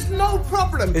through. There's no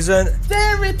problem. Is there?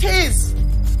 There it is.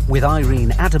 With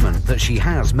Irene adamant that she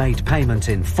has made payment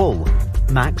in full,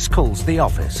 Max calls the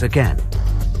office again.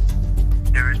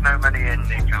 There is no money in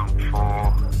the account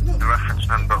for the reference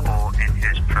number or in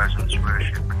his presence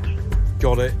worship.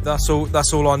 Got it. That's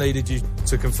all I needed you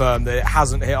to confirm, that it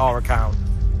hasn't hit our account.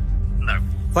 No.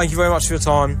 Thank you very much for your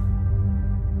time.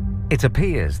 It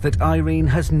appears that Irene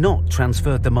has not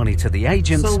transferred the money to the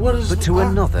agents, but to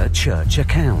another church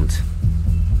account.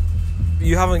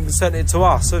 You haven't sent it to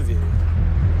us, have you?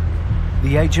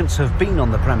 The agents have been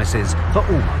on the premises for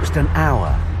almost an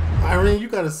hour. Irene, you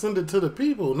gotta send it to the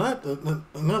people, not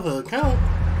another account.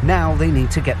 Now they need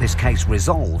to get this case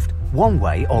resolved, one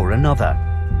way or another.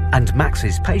 And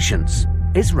Max's patience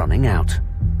is running out.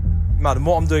 Madam,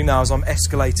 what I'm doing now is I'm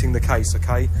escalating the case,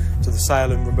 okay, to the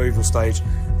sale and removal stage.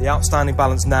 The outstanding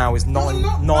balance now is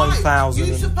 9,000.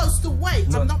 You're supposed to wait.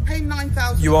 I'm not paying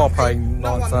 9,000. You are paying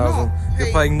 9,000.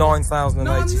 You're paying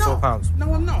 £9,084.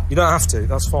 No, I'm not. You don't have to.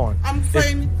 That's fine. I'm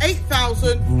paying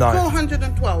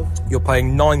 8,412. You're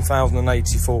paying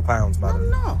 £9,084, madam. I'm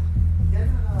not.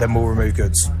 Then we'll remove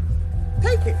goods.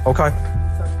 Take it. Okay.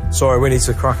 Sorry, we need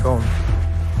to crack on.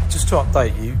 Just to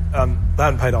update you, they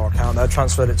hadn't paid our account. They had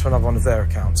transferred it to another one of their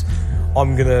accounts.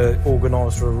 I'm going to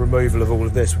organise for a removal of all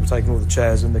of this. We're taking all the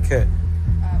chairs and the kit.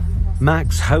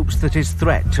 Max hopes that his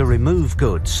threat to remove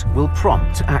goods will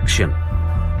prompt action.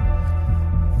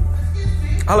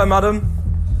 Hello, madam.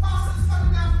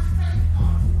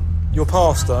 Your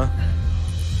pastor?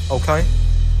 Okay.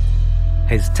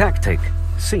 His tactic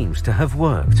seems to have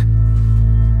worked.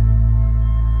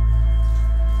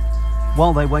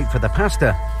 While they wait for the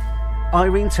pastor,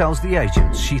 Irene tells the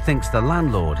agents she thinks the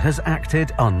landlord has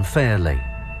acted unfairly.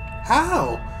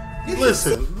 How?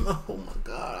 Listen, oh my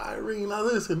God, Irene, now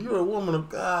listen, you're a woman of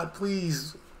God.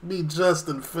 Please be just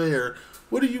and fair.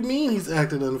 What do you mean he's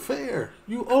acted unfair?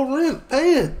 You owe rent,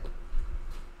 pay it.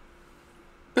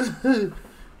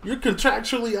 You're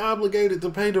contractually obligated to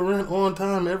pay the rent on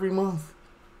time every month.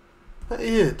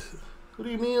 Pay it. What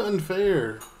do you mean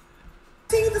unfair?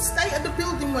 See the state of the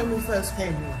building when we first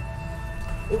came in.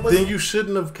 Then you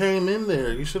shouldn't have came in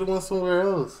there. You should have went somewhere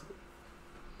else.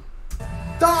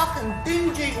 Dark and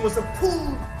dingy. It was a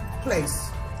pool place.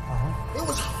 It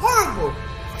was horrible.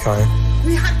 Okay.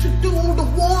 We had to do all the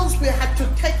walls. We had to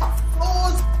take off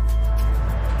floors.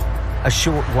 A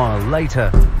short while later,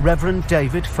 Reverend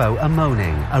David Foe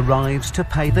Amoning arrives to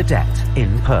pay the debt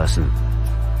in person.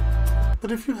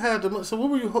 But if you had the... So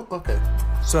what were you... Okay.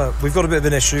 So, we've got a bit of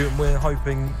an issue and we're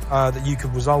hoping that you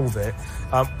could resolve it.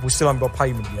 We still haven't got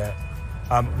payment yet.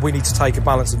 We need to take a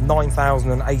balance of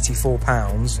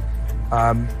 £9,084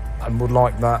 and would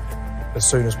like that as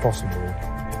soon as possible.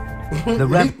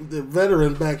 The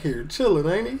veteran back here chilling,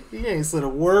 ain't he? He ain't said a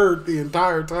word the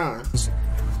entire time.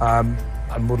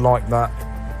 And would like that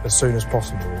as soon as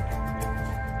possible.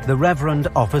 The Reverend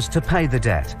offers to pay the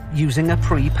debt using a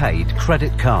prepaid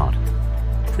credit card.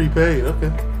 Prepaid, okay.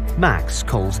 Max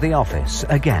calls the office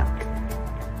again.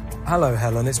 Hello,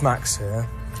 Helen, it's Max here.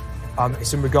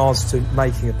 It's in regards to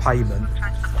making a payment.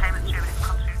 Trying to put payment through and it's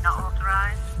gone through not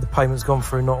authorised. The payment's gone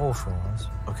through not authorised?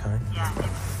 Okay. Yeah,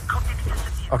 it's company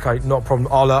system. Okay, not a problem.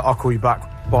 I'll call you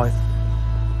back. Bye.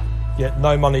 Yeah,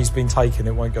 no money's been taken,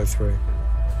 it won't go through.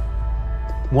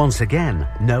 Once again,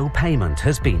 no payment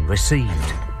has been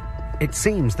received. It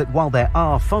seems that while there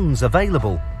are funds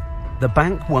available, the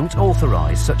bank won't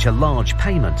authorise such a large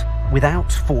payment without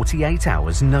 48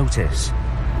 hours' notice.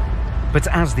 But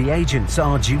as the agents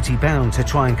are duty-bound to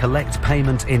try and collect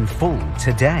payment in full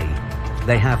today,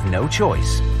 they have no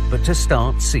choice but to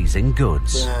start seizing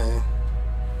goods. Dang.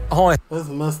 Hi. That's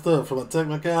messed up. From a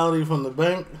technicality from the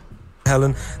bank.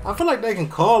 Helen. I feel like they can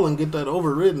call and get that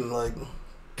overridden, like...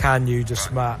 Can you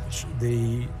dispatch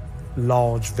the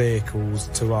large vehicles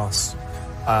to us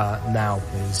now,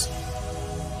 please?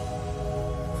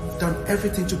 We've done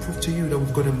everything to prove to you that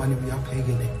we've got the money, we are paying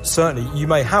it. Certainly, you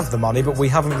may have the money, but we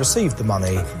haven't received the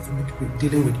money. We're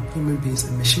dealing with human beings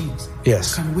and machines.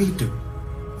 Yes. What can we do?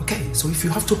 Okay, so if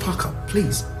you have to park up,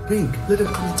 please, let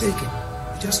them come and take it.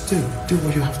 Just do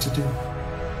what you have to do.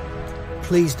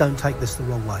 Please don't take this the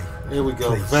wrong way. Here we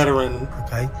go, please. Veteran.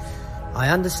 Okay, I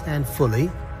understand fully,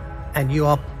 and you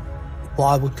are what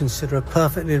I would consider a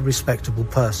perfectly respectable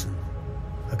person,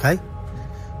 okay?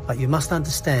 But you must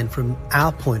understand from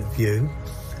our point of view,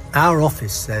 our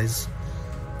office says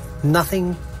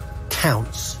nothing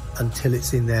counts until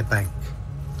it's in their bank.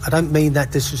 I don't mean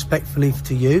that disrespectfully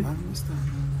to you,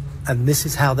 and this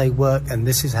is how they work and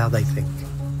this is how they think.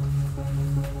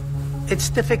 It's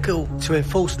difficult to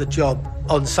enforce the job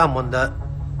on someone that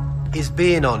is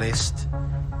being honest,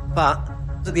 but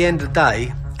at the end of the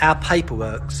day, our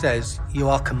paperwork says you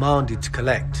are commanded to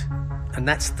collect, and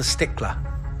that's the stickler.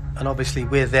 And obviously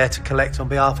we're there to collect on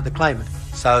behalf of the claimant.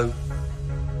 So,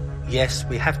 yes,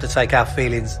 we have to take our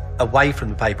feelings away from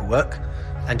the paperwork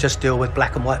and just deal with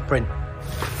black and white print.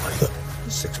 Look,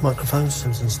 6 microphones,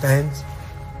 some stands,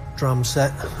 drum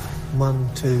set, 1,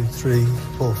 2, 3,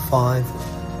 4, 5.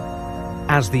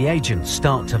 As the agents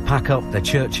start to pack up the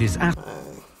church's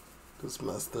This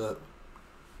messed up.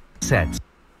 assets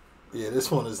Yeah, this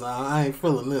one is not. I ain't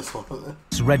feeling this one.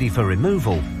 ready for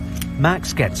removal,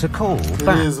 Max gets a call It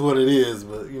back is what it is,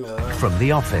 but you know. from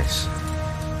the office.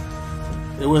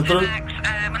 It went through. Max,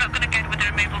 we're not going to go with the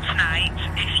removal tonight.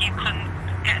 If you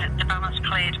can get the balance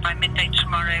cleared by midday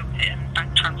tomorrow,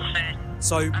 bank transfer.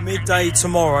 So midday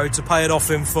tomorrow to pay it off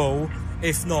in full.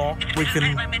 If not, we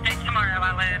can... By midday tomorrow,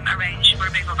 I'll arrange for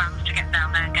removal vans to get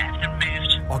down there and get everything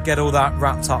moved. I'll get all that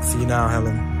wrapped up for you now,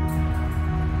 Helen.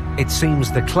 It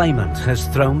seems the claimant has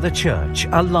thrown the church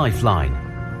a lifeline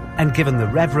and given the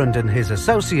Reverend and his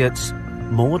associates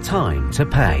more time to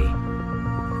pay.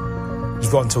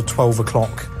 You've got until 12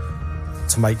 o'clock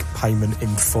to make payment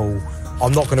in full.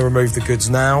 I'm not going to remove the goods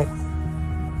now.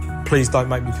 Please don't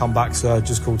make me come back, sir.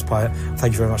 Just call to pay it.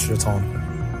 Thank you very much for your time.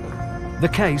 The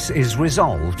case is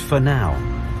resolved for now.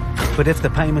 But if the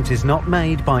payment is not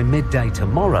made by midday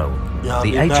tomorrow,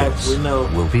 the agents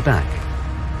will be back.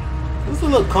 This is a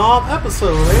little calm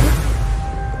episode, ain't it?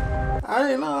 I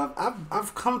didn't know.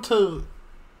 I've come to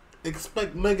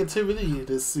expect negativity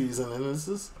this season, and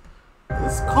it's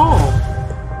calm.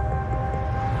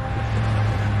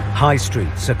 High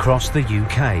streets across the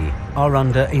UK are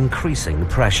under increasing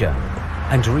pressure,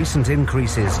 and recent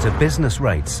increases to business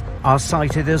rates are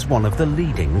cited as one of the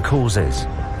leading causes.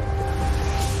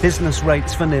 Business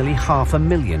rates for nearly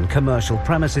 500,000 commercial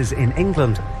premises in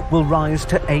England will rise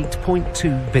to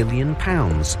 £8.2 billion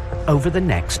over the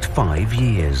next 5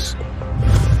 years.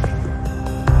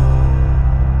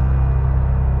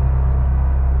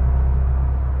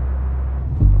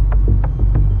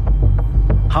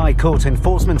 High Court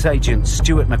enforcement agents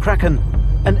Stuart McCracken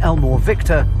and Elmore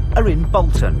Victor are in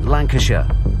Bolton, Lancashire,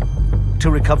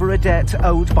 to recover a debt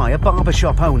owed by a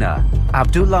barbershop owner,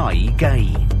 Abdullahi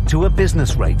Gay, to a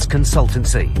business rates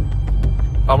consultancy.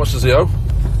 How much does he owe?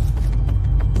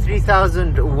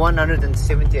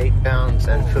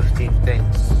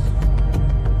 £3,178.15.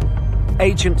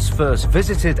 Agents first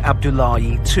visited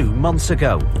Abdullahi 2 months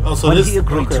ago so when he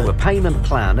agreed to a payment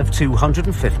plan of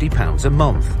 £250 a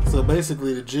month. So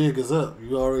basically the jig is up.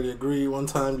 You already agreed one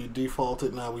time, you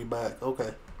defaulted, now we back.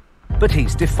 Okay. But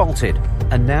he's defaulted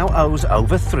and now owes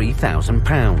over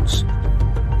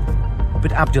 £3,000.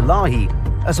 But Abdullahi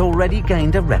has already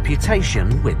gained a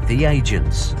reputation with the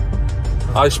agents.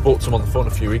 I spoke to him on the phone a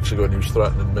few weeks ago and he was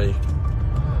threatening me.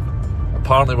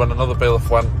 Apparently when another bailiff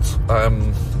went,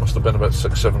 must have been about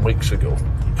 6-7 weeks ago,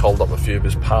 he called up a few of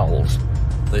his pals.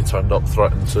 They turned up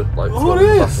threatening to throw him in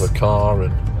the back of the car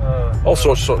and all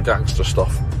sorts of sort of gangster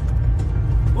stuff.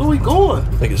 Where are we going?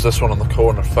 I think it's this one on the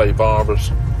corner, Faye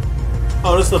Barbers.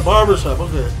 Oh, this is the barber shop,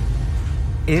 okay.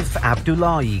 If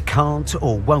Abdullahi can't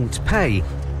or won't pay,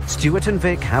 Stuart and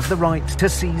Vic have the right to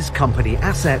seize company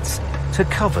assets to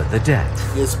cover the debt.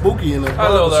 It's spooky in the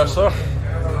Hello there, sir.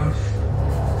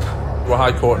 We're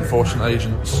High Court enforcement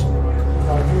agents.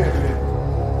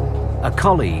 A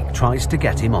colleague tries to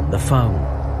get him on the phone.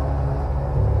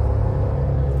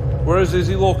 Where is he? Is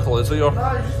he local? Is he or?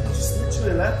 No, you just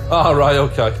literally left. Ah, right,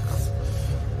 okay.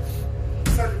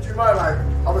 So, do you mind, like,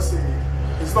 obviously,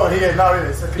 it's not here now,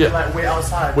 is it? So, can you, like, wait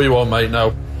outside? We won't, mate,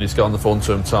 no. Need to get on the phone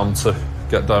to him, tell him to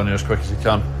get down here as quick as he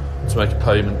can to make a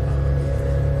payment.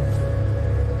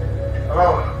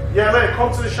 Hello? Yeah, mate,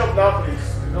 come to the shop now,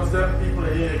 please. Because there are people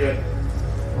here again.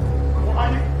 What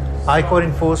are you? High Court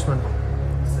enforcement.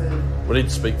 We need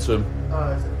to speak to him.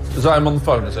 Is that him on the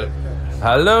phone, is it?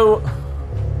 Hello?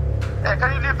 Yeah,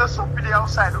 can you leave the shop really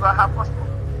outside? We're going to have possible.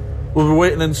 We'll be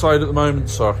waiting inside at the moment,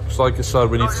 sir. Because like I said,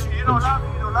 we need to... You don't have to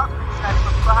be inside, but we're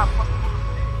going to have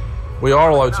possible. We are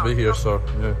allowed to be here, sir.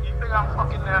 Yeah. You think I'm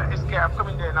fucking scared? I'm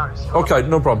coming there now. Okay,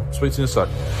 no problem. Speak to you in a sec.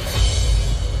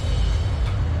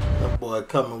 That boy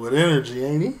coming with energy,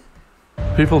 ain't he?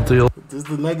 People deal... This is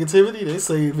the negativity. They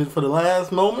save it for the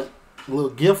last moment. A little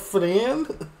gift for the end.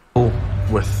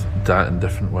 With debt in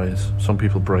different ways. Some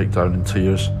people break down in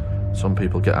tears. Some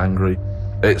people get angry.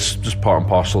 It's just part and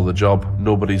parcel of the job.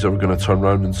 Nobody's ever going to turn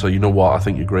around and say, you know what, I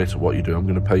think you're great at what you do. I'm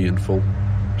going to pay you in full.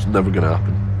 It's never going to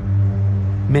happen.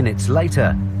 Minutes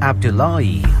later,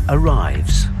 Abdullahi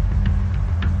arrives.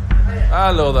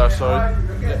 Hello there, sir.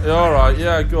 You alright?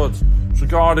 Yeah, good. It's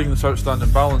regarding this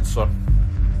outstanding balance, sir.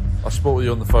 I spoke with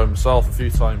you on the phone myself a few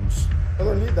times. I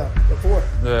don't need that. Before.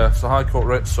 Yeah, it's a High Court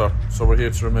writ, sir. So we're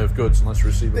here to remove goods unless you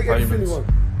receive a payment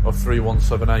of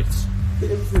 3178.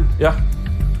 Take everything. Yeah,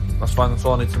 that's fine. That's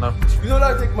all I need to know. You know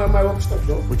that I take my work stuff,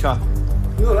 though? We can.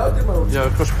 You know that I take my work stuff? Yeah,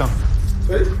 of course we can.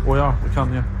 Sorry? We are. We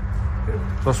can, yeah.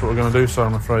 That's what we're going to do, sir,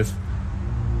 I'm afraid.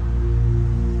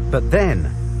 But then,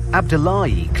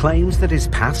 Abdullahi claims that his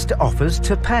past offers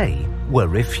to pay were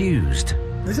refused.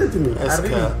 Listen to me. I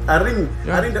ring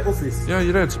the office. Yeah,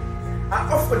 you did. I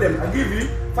offer them. I give you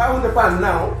 £500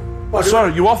 now. But sir,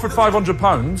 you offered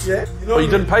 £500, yeah, but you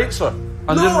didn't pay it, sir. And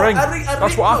no, didn't ring.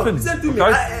 That's what happened. Listen to me.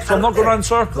 Okay? So I'm not going around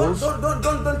circles.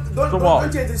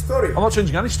 Don't change the story. I'm not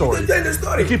changing any story. Don't change the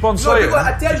story. You keep on saying. No,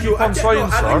 I tell you. Keep on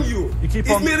saying, sir. I ring you. You keep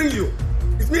on. It's me ring you.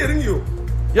 It's me ring you.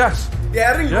 Yes.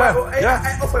 Yeah, I ring you. Yeah. I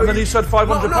offer and then you said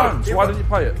 £500. No, so why didn't you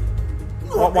pay it?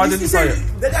 No, why didn't you pay it?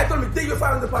 The guy told me, take your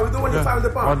 £500. We don't want your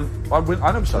 £500. I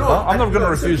never said that. I'm never going to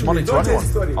refuse money to anyone.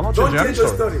 I'm not changing any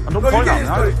story. And don't point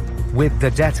at me. With the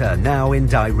debtor now in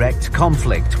direct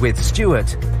conflict with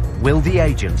Stuart, will the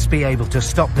agents be able to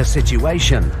stop the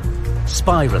situation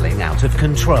spiralling out of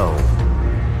control?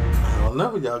 I don't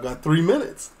know. Y'all got 3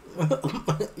 minutes.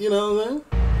 You know what I'm saying?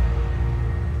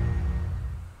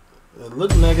 It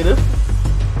looked negative.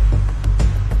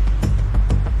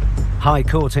 High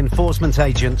Court enforcement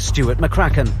agents Stuart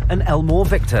McCracken and Elmore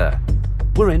Victor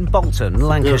were in Bolton,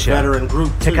 Lancashire, veteran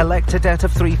group to collect a debt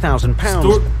of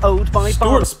 £3,000 owed by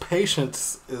Stuart's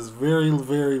patience is very,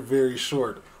 very, very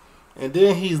short. And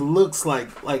then he looks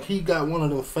like he got one of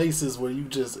them faces where you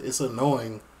just, it's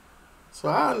annoying. So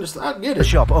I understand, I get it. The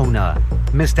shop owner,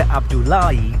 Mr.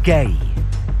 Abdullahi Gay.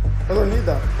 I don't need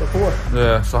that. Before.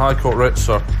 Yeah, it's a High Court writ,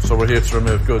 sir. So we're here to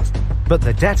remove goods. But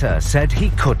the debtor said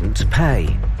he couldn't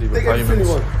pay.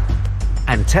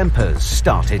 And tempers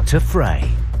started to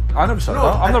fray. I never said that.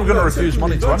 I'm never going to refuse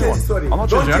money to anyone. I'm not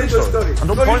changing any story. And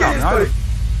don't point at me either.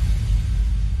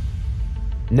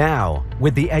 Now,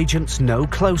 with the agents no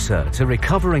closer to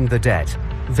recovering the debt,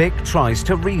 Vic tries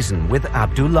to reason with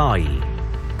Abdullahi.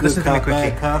 Listen to me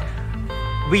quickly.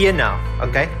 We're here now,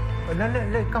 okay?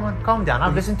 No, come on, calm down.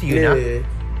 I've listened to you now. Yeah.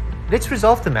 Let's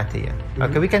resolve the matter here.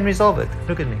 Okay, we can resolve it.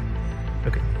 Look at me.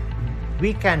 Look at me.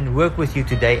 We can work with you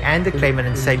today and the claimant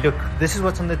and say, look, this is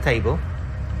what's on the table.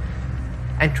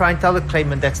 And try and tell the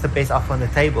claimant that's the best offer on the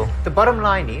table. The bottom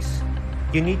line is,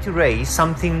 you need to raise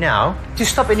something now to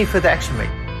stop any further action, mate.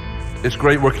 It's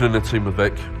great working in a team with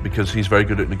Vic because he's very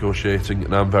good at negotiating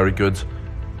and I'm very good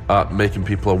at making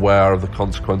people aware of the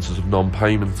consequences of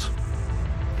non-payment.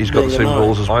 He's got the same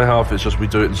goals as I have, it's just we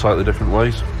do it in slightly different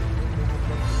ways.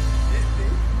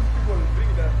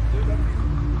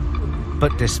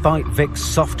 But despite Vic's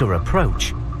softer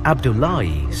approach,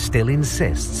 Abdullahi still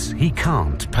insists he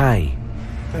can't pay.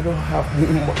 I don't have.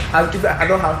 I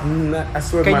don't have. I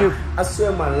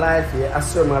swear my life. Yeah, I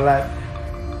swear my life.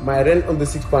 My rent on the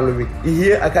 £6 a week.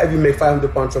 Here I can't even make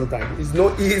 £500 sometimes. It's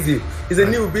not easy. It's a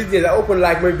new business. I opened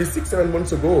like maybe 6-7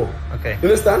 months ago. Okay. You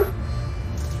understand?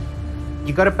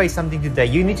 You gotta pay something today.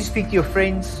 You need to speak to your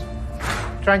friends.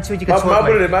 Try and see what you can sort.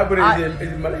 My brother is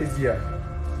in Malaysia.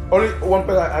 Only one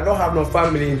person. I don't have no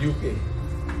family in UK.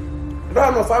 I don't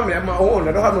have no family. I'm my own.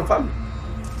 I don't have no family.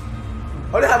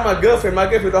 I only have my girlfriend. My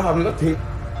girlfriend don't have nothing.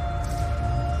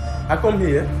 I come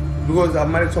here because I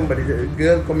married somebody. The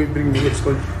girl come and bring me here.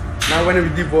 Now when we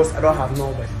divorce, I don't have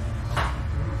nobody.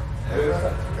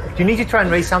 You need to try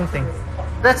and raise something.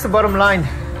 That's the bottom line.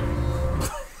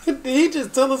 Did he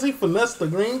just tell us he finessed the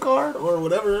green card or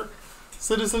whatever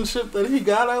citizenship that he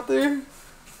got out there?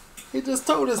 He just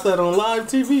told us that on live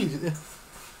TV.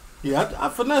 Yeah, I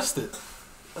finessed it.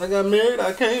 I got married,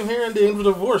 I came here, and then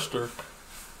divorced her.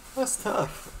 That's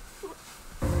tough.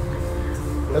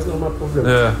 That's not my problem.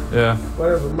 Yeah.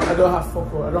 Whatever. I don't have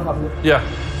fuck all. I don't have no. Yeah.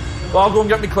 Well, I'll go and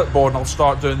get my clipboard and I'll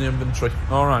start doing the inventory.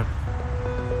 All right.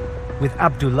 With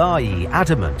Abdullahi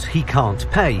adamant he can't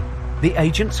pay, the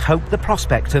agents hope the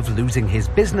prospect of losing his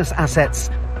business assets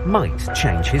might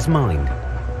change his mind.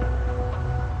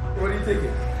 What are you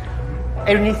taking?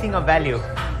 Anything of value.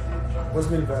 What's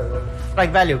mean value?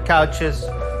 Like value, couches,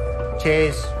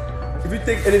 chairs. If you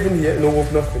take anything here, no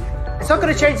worth nothing. It's not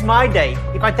going to change my day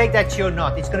if I take that chair or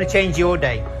not. It's going to change your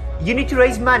day. You need to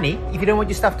raise money if you don't want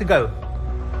your stuff to go.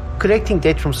 Collecting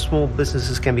debt from small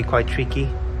businesses can be quite tricky.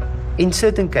 In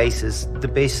certain cases, the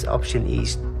best option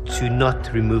is to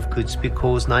not remove goods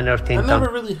because 9 out of 10 I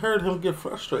never really heard him get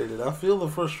frustrated. I feel the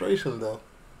frustration though.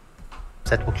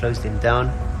 That will close them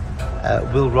down.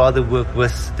 We'll rather work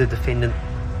with the defendant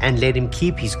and let him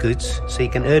keep his goods so he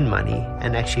can earn money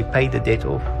and actually pay the debt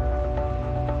off.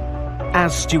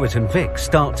 As Stuart and Vic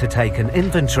start to take an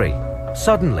inventory,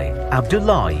 suddenly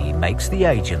Abdullahi makes the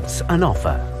agents an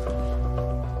offer.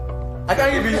 I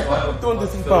can give you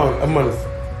 £250 a month.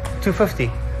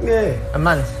 250? Yeah. A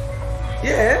month?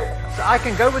 Yeah. So I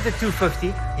can go with the 250.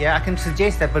 Yeah, I can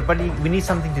suggest that, but buddy, we need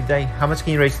something today. How much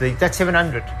can you raise today? That's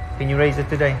 700. Can you raise it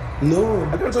today? No,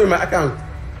 I can show you my account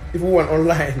if you want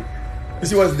online. You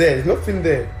see what's there? There's nothing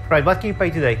there. Right, what can you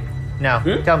pay today? Now,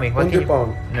 tell me. What can you...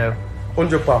 £100. No.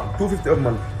 £100. £250 a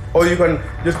month. Or you can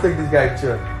just take this guy's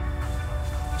chair.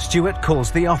 Stuart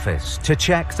calls the office to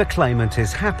check the claimant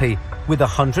is happy with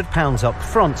 £100 up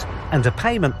front and a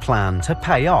payment plan to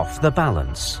pay off the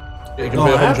balance. It can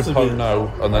be £100 now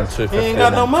and then £250. He ain't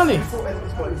got no money.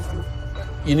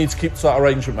 You need to keep to that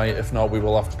arrangement, mate. If not, we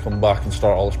will have to come back and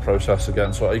start all this process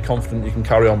again. So are you confident you can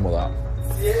carry on with that?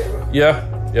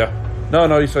 Yeah.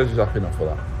 No, he says he's happy enough with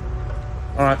that.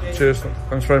 All right, cheers.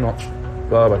 Thanks very much.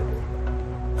 Bye-bye.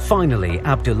 Finally,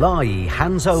 Abdullahi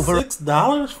hands over...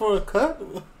 $6 for a cut?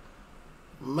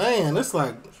 Man, it's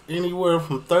like anywhere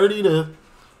from 30 to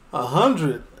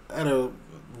 100 at a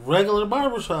regular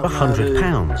barbershop.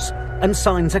 £100 and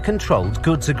signs a controlled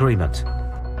goods agreement.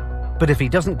 But if he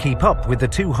doesn't keep up with the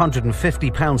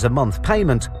 £250 a month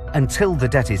payment until the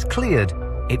debt is cleared,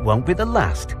 it won't be the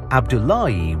last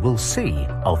Abdullahi will see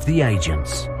of the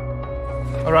agents.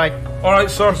 All right,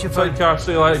 sir. Take care.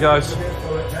 See you later, guys.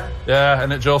 Yeah,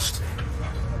 and it just...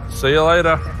 See you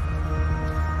later.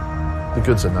 The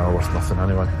goods in there are worth nothing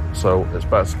anyway, so it's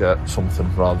better to get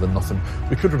something rather than nothing.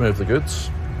 We could remove the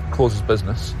goods, close his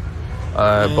business,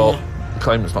 but the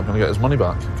claimant's not going to get his money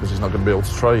back because he's not going to be able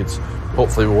to trade.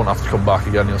 Hopefully we won't have to come back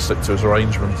again, he'll stick to his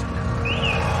arrangement.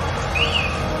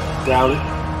 Doubt it.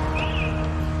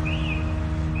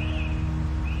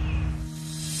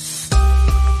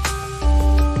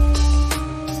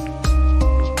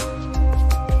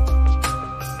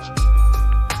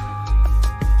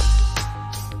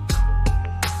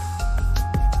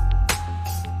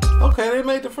 Okay, they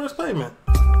made the first payment.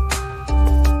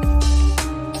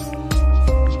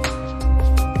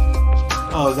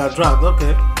 Oh, it got dropped.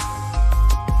 Okay.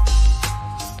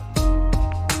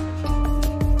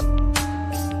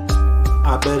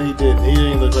 I bet he didn't. He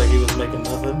didn't look like he was making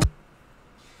nothing.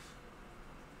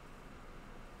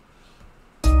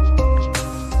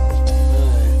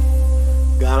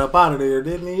 Got up out of there,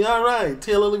 didn't he? Alright.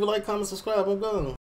 Tell her, leave a like, comment, subscribe. I'm gone.